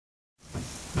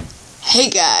Hey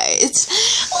guys,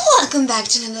 welcome back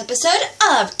to another episode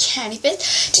of Candy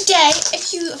Fizz. Today,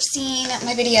 if you have seen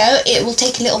my video, it will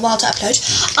take a little while to upload.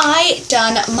 I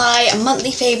done my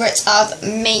monthly favourites of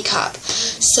makeup.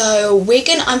 So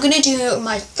I'm gonna do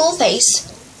my full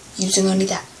face using only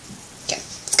that. Okay,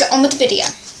 let's get on with the video.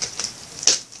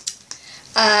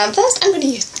 First I'm gonna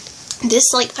use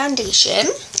this like foundation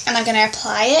and I'm gonna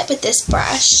apply it with this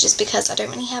brush just because I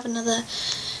don't really have another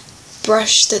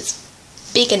brush that's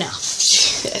big enough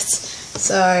to do this.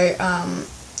 So I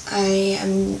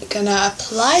am gonna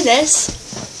apply this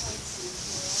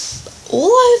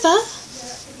all over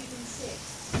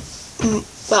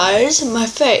guys, my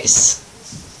face.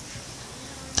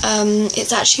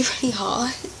 It's actually really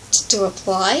hard to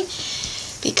apply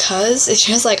because it's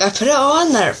just like I put it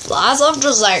on, then it flies off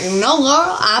just like, no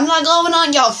girl, I'm not going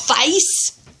on your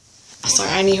face. Sorry,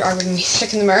 I really need to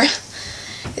look in the mirror.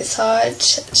 It's hard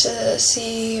to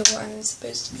see what I'm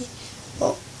supposed to be,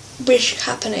 what's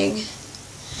happening.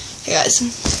 Hey guys,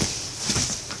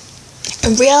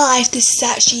 in real life this is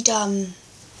actually a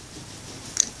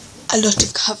lot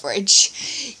of coverage.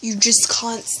 You just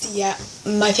can't see it.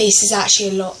 My face is actually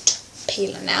a lot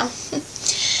paler now.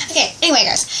 Okay, anyway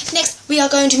guys, next we are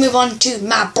going to move on to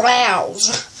my brows.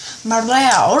 My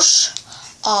brows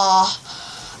are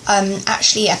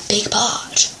actually a big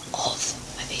part of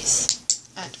my face.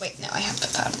 And wait, no, I haven't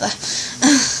put powder there.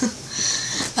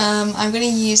 I'm going to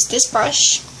use this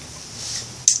brush,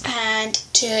 and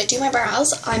to do my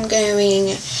brows I'm going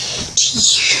to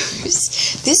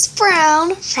use this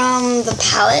brown from the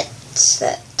palette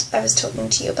that I was talking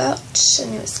to you about. I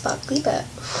know it's sparkly, but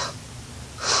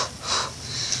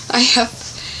I have,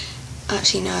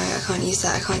 actually no, I can't use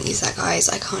that, guys,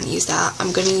 I can't use that.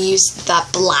 I'm going to use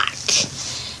that black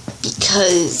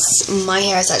because my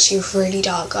hair is actually really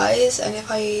dark, guys, and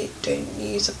if I don't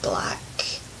use a black,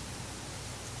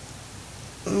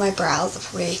 my brows are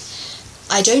probably,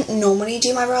 I don't normally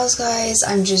do my brows, guys,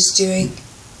 I'm just doing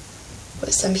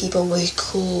what some people would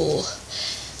call,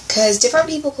 because different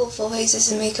people call full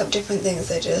faces and makeup different things.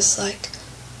 They're just like,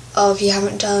 oh, if you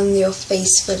haven't done your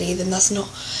face fully, then that's not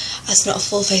a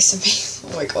full face of me.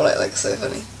 Oh my god, I look so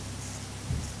funny.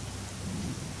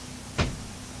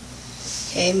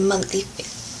 Okay, monthly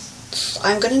favorites.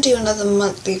 I'm gonna do another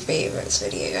monthly favorites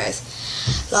video, guys.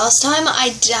 Last time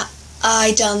I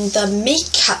done the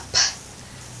makeup,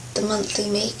 the monthly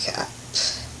makeup.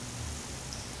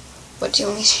 What do you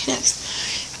want me to do next?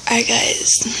 Alright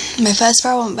guys, my first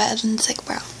brow went better than the second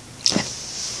brow. Yeah.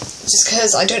 Just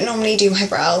because I don't normally do my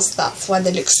brows, that's why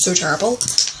they look so terrible.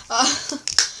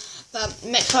 But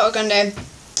next what we're gonna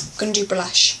do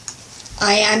blush.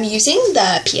 I am using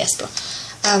the PS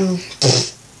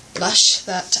blush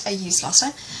that I used last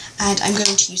time, and I'm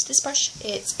going to use this brush.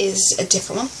 It is a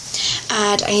different one,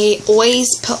 and I always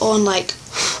put on like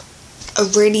a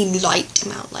really light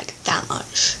amount, like that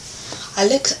much. I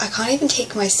can't even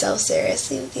take myself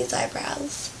seriously with these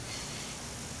eyebrows.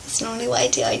 It's normally what I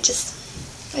do. I just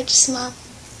smile.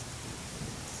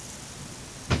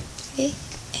 Okay,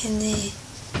 and then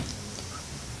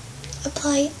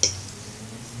apply it.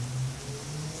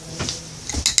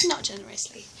 Not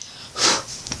generously.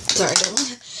 Sorry, I don't want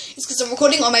to. It's because I'm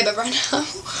recording on my bed right now.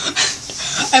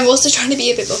 I'm also trying to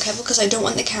be a bit more careful because I don't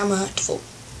want the camera to fall.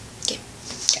 Okay.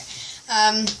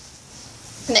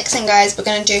 Next thing, guys, we're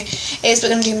gonna do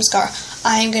mascara.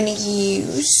 I'm gonna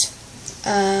use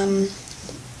I'm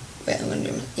gonna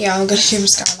do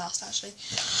mascara last actually.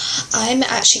 I'm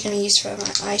actually gonna use for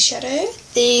my eyeshadow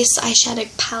this eyeshadow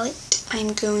palette.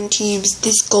 I'm going to use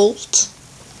this gold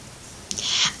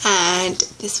and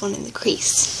this one in the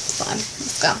crease. So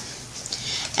let's go.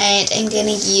 And I'm going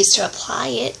to use to apply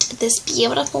it this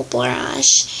beautiful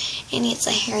brush, and it's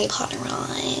a Harry Potter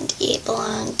one. It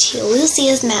belonged to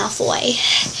Lucius Malfoy.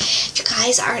 If you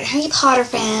guys aren't Harry Potter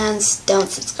fans, don't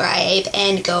subscribe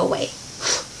and go away.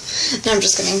 No, I'm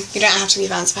just kidding. You don't have to be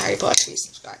fans of Harry Potter to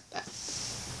subscribe, but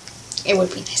it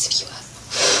would be nice if you were.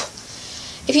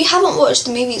 If you haven't watched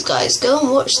the movies, guys, go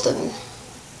and watch them.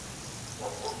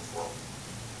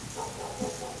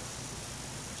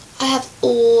 I have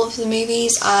all of the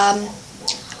movies. I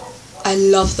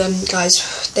love them, guys.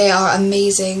 They are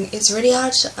amazing. It's really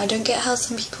hard. I don't get how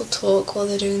some people talk while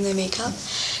they're doing their makeup,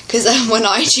 because when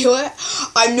I do it,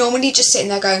 I'm normally just sitting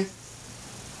there going,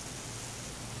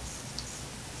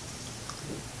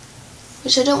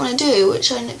 which I don't want to do,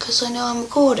 because I know I'm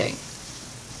recording.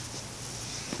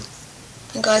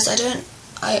 And guys, I don't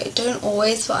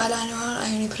always put eyeliner on.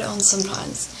 I only put it on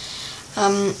sometimes.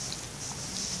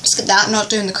 Just get that, not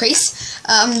doing the crease.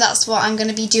 That's what I'm going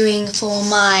to be doing for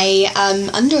my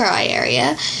under eye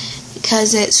area,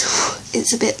 because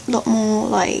it's a lot more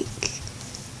like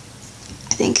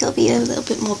think it'll be a little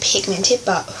bit more pigmented,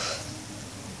 but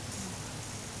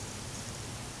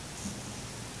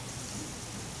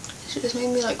it just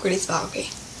made me like really sparkly.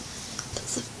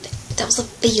 That was a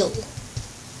feel.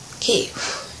 Okay,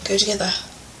 go together.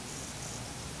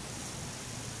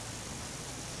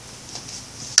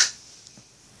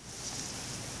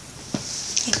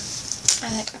 I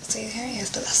like that. See, here he is,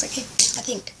 but that's okay, I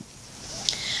think.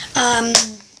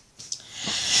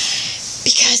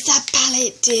 Because that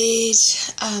palette did,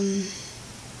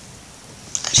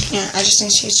 actually, yeah, I just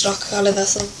need to use dark colour,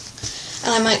 that's all.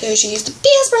 And I might go to use the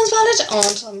P.S. Bronze palette on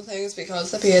some things, because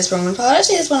the P.S. Bronze palette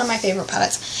is one of my favourite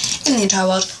palettes in the entire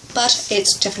world. But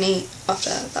it's definitely after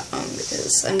that one,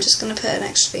 because I'm just going to put an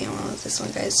extra thing on this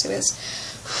one, guys. So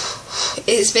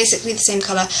it's basically the same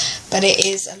colour, but it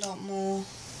is a lot more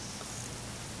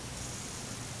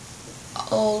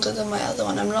older than my other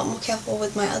one. I'm a lot more careful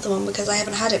with my other one because I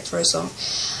haven't had it for as long.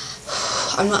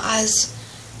 I'm not as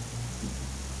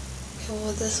careful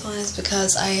with this one is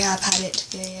because I have had it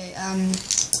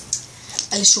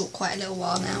for quite a little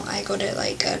while now. I got it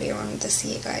like earlier on this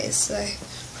year, guys. So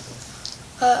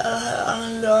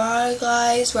alright,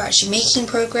 guys, we're actually making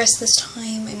progress this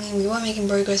time. I mean, we were making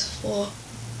progress before.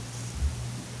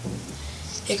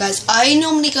 Yeah, guys, I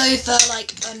normally go for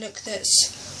like a look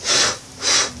that's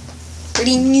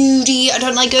pretty nudie. I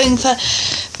don't like going for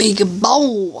big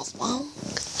balls. Well,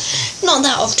 not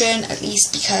that often, at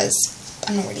least, because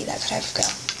I'm not really that type of girl.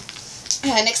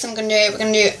 Okay, next we're gonna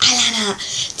do eyeliner.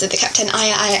 So the Captain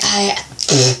eyeliner.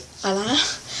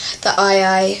 The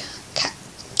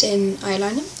Captain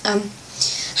eyeliner.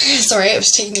 Sorry, it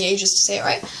was taking me ages to say it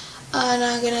right. And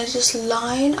I'm gonna just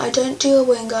line. I don't do a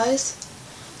wing, guys.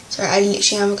 Sorry, I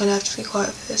literally am gonna have to be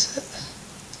quiet for this bit.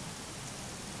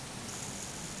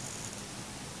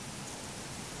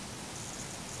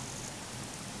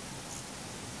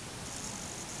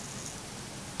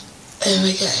 Oh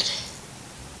my god.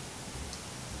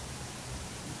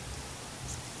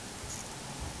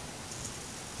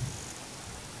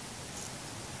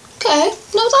 Okay,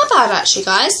 not that bad actually,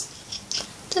 guys.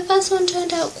 The first one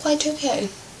turned out quite okay.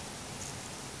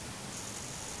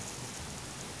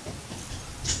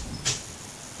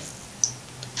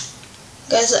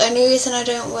 Guys, the only reason I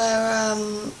don't wear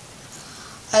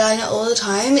eyeliner all the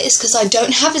time is because I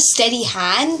don't have a steady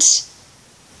hand.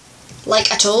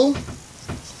 Like, at all.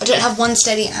 I don't have one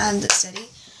steady hand that's steady.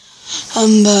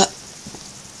 But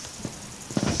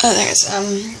oh, there it is.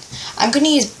 I'm going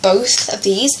to use both of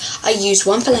these. I used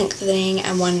one for lengthening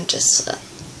and one just for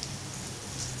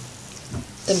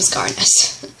the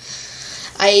mascaraness.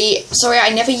 Sorry, I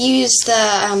never use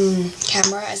the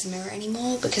camera as a mirror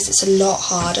anymore because it's a lot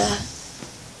harder.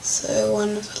 So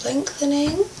one for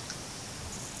lengthening.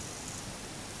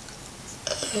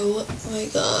 Oh my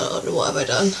god, what have I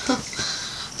done?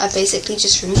 I basically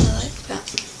just removed it like that.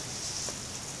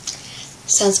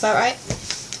 Sounds about right.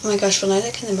 Oh my gosh, when I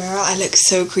look in the mirror, I look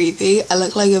so creepy. I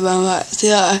look like a vampire. See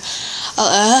that?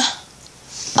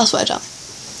 I'll swear down.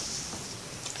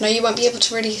 No, you won't be able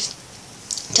to really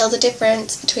tell the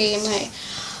difference between my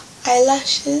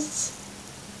eyelashes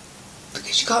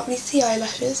because you can't really see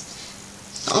eyelashes.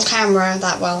 Not on camera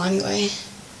that well anyway.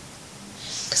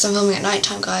 Because I'm filming at night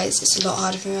time, guys. It's a lot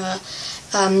harder for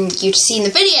you to see in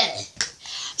the video.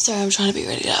 Sorry, I'm trying to be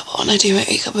really loud when I do my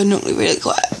makeup. I'm normally really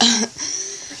quiet.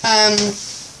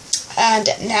 And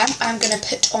now I'm going to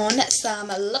put on some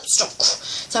lipstick.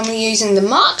 So I'm using the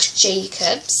Marc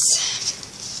Jacobs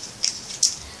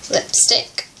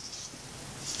lipstick.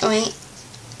 Oh wait,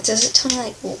 does it tell me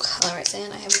like what colour it's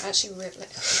in? I haven't actually looked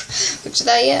at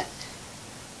that yet.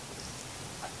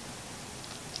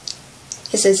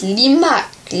 It says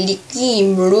Limac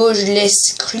Liquime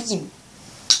Rougeless Cream.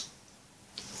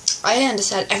 I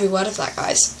understand every word of that,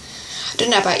 guys. I don't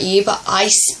know about you, but I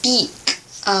speak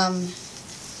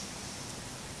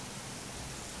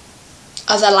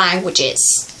other languages.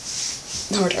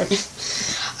 No, I don't.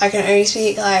 I can only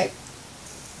speak like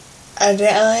a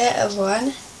little bit of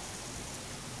one.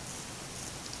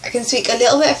 I can speak a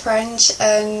little bit of French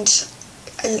and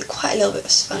quite a little bit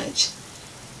of Spanish.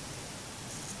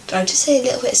 Did I just say a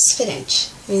little bit of spinach?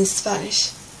 It means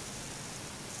Spanish.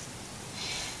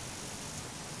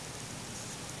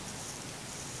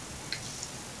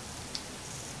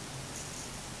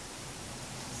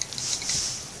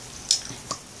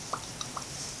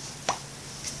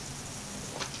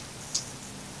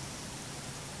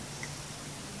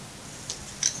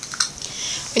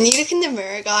 When you look in the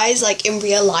mirror, guys, like in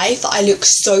real life, I look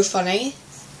so funny.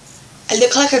 I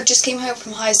look like I've just came home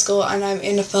from high school and I'm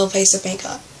in a full face of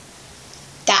makeup.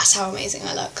 That's how amazing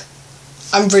I look.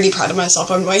 I'm really proud of myself,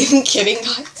 I'm not even kidding,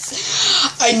 guys.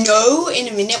 I know in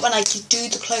a minute when I do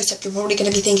the close-up, you're probably going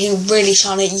to be thinking, really,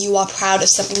 Charlotte, you are proud of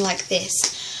something like this.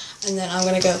 And then I'm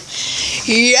going to go,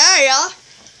 yeah.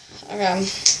 Okay,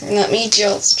 let me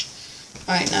just...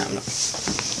 Alright, no, I'm not.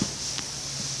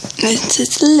 This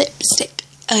is lipstick.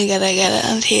 I gotta get it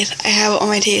on teeth. I have it on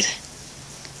my teeth.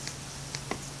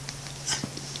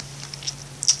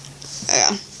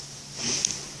 Okay.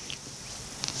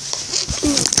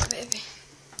 Baby.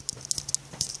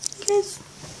 Guys.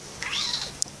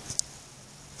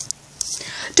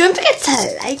 Don't forget to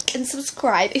like and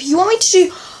subscribe. If you want me to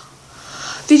do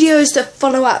videos that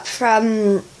follow up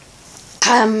from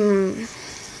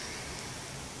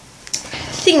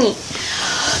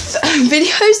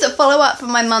videos that follow up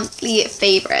from my monthly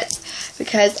favourites,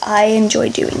 because I enjoy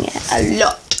doing it a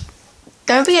lot.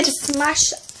 Don't forget to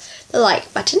smash the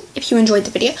like button if you enjoyed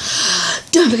the video.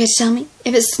 Don't forget to tell me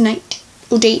if it's night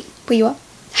or day where you are.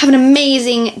 Have an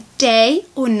amazing day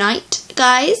or night,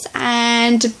 guys,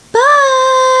 and bye.